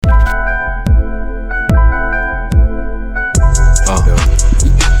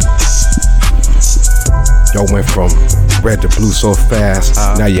Y'all went from red to blue so fast.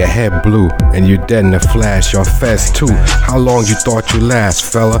 Now your head blue and you're dead in a flash. Your fast too. How long you thought you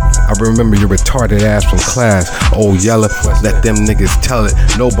last, fella? I remember your retarded ass from class. Old Yeller, let them niggas tell it.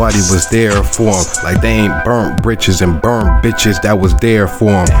 Nobody was there for them. Like they ain't burnt britches and burnt bitches that was there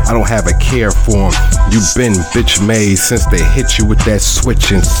for them. I don't have a care for them. You been bitch made since they hit you with that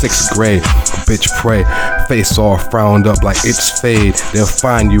switch in 6th grade. Bitch pray, face all frowned up like it's fade. They'll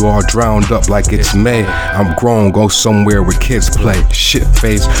find you all drowned up like it's May. I'm grown, go somewhere where kids play. Shit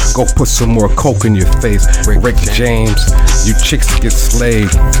face, go put some more coke in your face. Rick James, you chicks get slayed.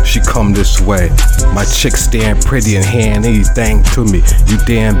 She come this way. My chick stand pretty and hand anything to me. You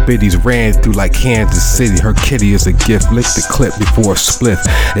damn biddies ran through like Kansas City. Her kitty is a gift. Lick the clip before a split.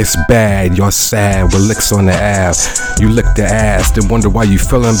 It's bad, you're sad with licks on the ass. You lick the ass, then wonder why you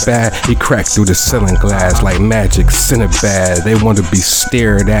feeling bad. He cracked through the ceiling glass like magic, Cinnabad. They want to be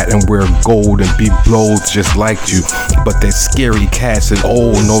stared at and wear gold and be blowed just like you. But they scary cats and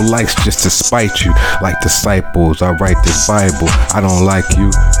old, no likes just to spite you. Like disciples, I write this Bible. I don't like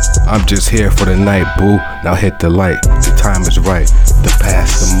you. I'm just here for the night, boo. Now hit the light. The time is right to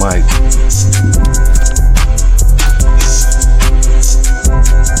pass the mic.